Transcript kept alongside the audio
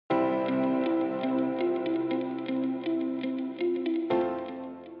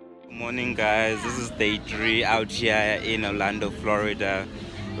Morning guys, this is day 3 out here in Orlando, Florida.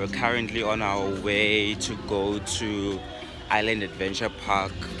 We're currently on our way to go to Island Adventure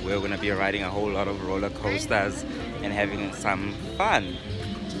Park. We're gonna be riding a whole lot of roller coasters and having some fun.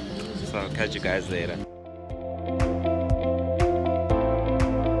 So I'll catch you guys later.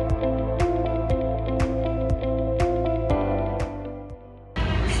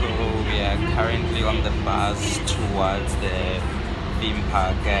 So we are currently on the bus towards the theme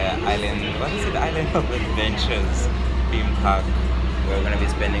park, Island, what is it? Island of Adventures theme park. We're gonna be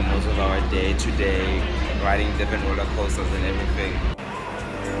spending most of our day today riding different roller coasters and everything.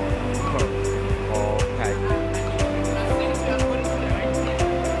 Okay.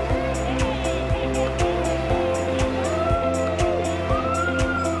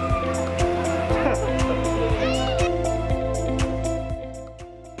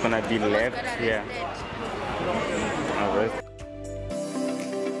 Gonna be left here. Alright.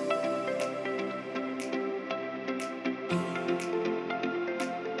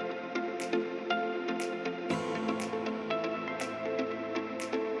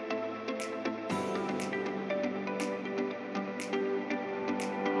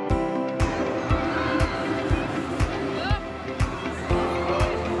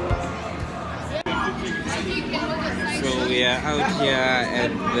 So we are out here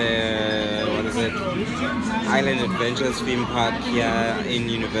at the, what is it, Island Adventures theme park here in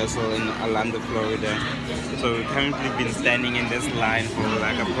Universal in Orlando, Florida. So we've currently been standing in this line for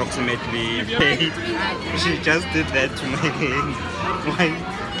like approximately 8. She just did that to my hand. Why?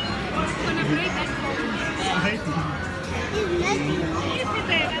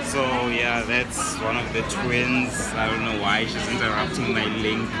 So yeah, that's one of the twins. I don't know why she's interrupting my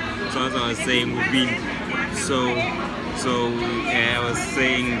link. So as I was saying, we've been I was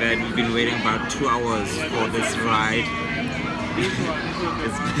saying that we've been waiting about 2 hours for this ride.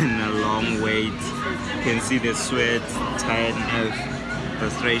 It's been a long wait. You can see the sweat, tiredness,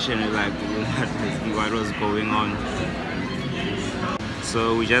 frustration. Like what was going on.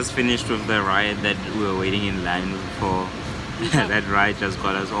 So we just finished with the ride that we were waiting in line for. That ride just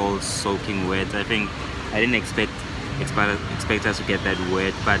got us all soaking wet. I think I didn't expect us to get that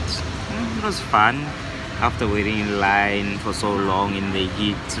wet, but it was fun. After waiting in line for so long in the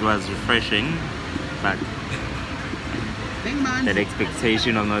heat, it was refreshing, but that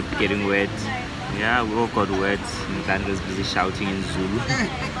expectation of not getting wet, yeah, we all got wet. Nkandla was busy shouting in Zulu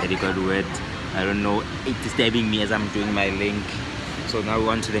that he got wet. I don't know, it's disturbing me as I'm doing my link. So now we're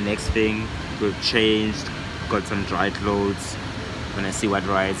on to the next thing. We've changed, got some dry clothes. Gonna see what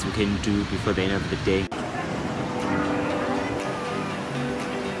rides we can do before the end of the day.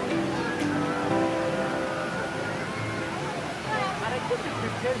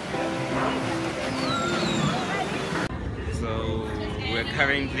 So we're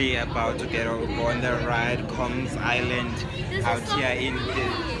currently about to go on the ride Kong's Island out here in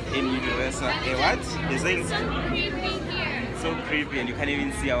Universal. Hey, what? This thing's so creepy and you can't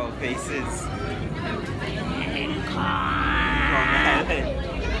even see our faces.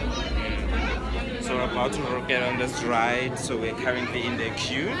 So we're about to get on this ride, so we're currently in the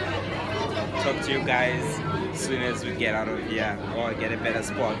queue. Talk to you guys as soon as we get out of here or get a better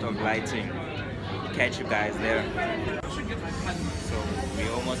spot of lighting. Catch you guys later. So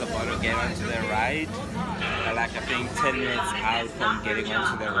we're almost about to get onto the ride. Like I think 10 minutes out from getting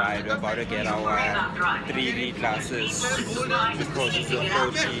onto the ride, we're about to get our 3D classes because it's a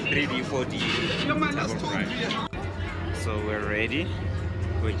 3D 4D type of ride. So we're ready.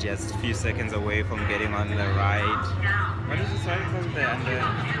 We're just a few seconds away from getting on the ride. What is this ride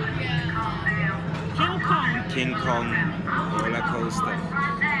called? King Kong roller coaster.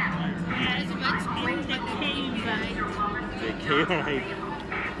 Yes, let's bring the cave ride. The cave ride.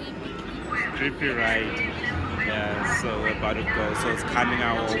 Trippy ride. Yeah, so we're about to go. So it's coming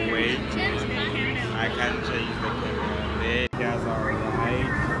our way. I can't change the camera. Here's our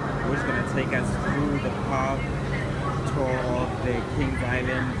ride, which is gonna take us through the park. Tour of the King's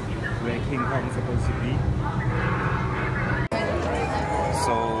Island where King Kong is supposed to be.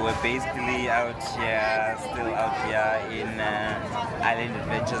 So we're basically out here, still out here in Island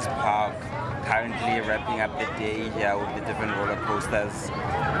Adventures Park, currently wrapping up the day here with the different roller coasters.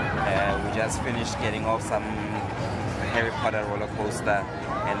 We just finished getting off some Harry Potter roller coaster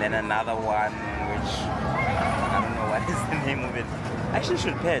and then another one which I don't know what is the name of it. I actually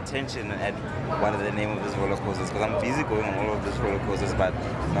should pay attention at what are the name of these roller coasters because I'm busy going on all of these roller coasters but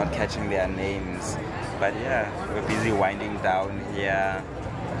not catching their names. But yeah, we're busy winding down here,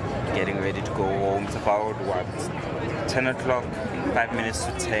 getting ready to go home. It's about what, 10 o'clock, 5 minutes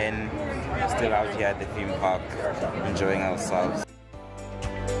to 10. Still out here at the theme park, enjoying ourselves.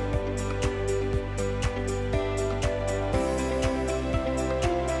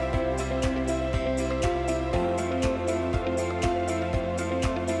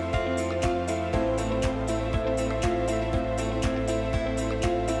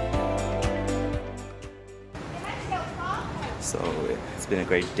 been a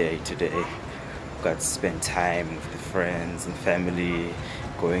great day today. Got to spend time with the friends and family,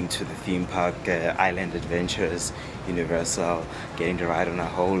 going to the theme park, Island Adventures, Universal, getting to ride on a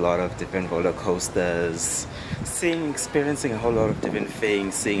whole lot of different roller coasters, experiencing a whole lot of different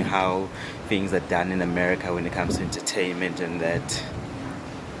things, seeing how things are done in America when it comes to entertainment and that.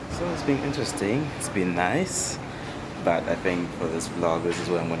 So it's been interesting, it's been nice, but I think for this vlog, this is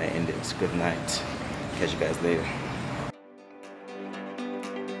where I'm going to end it. Good night. Catch you guys later.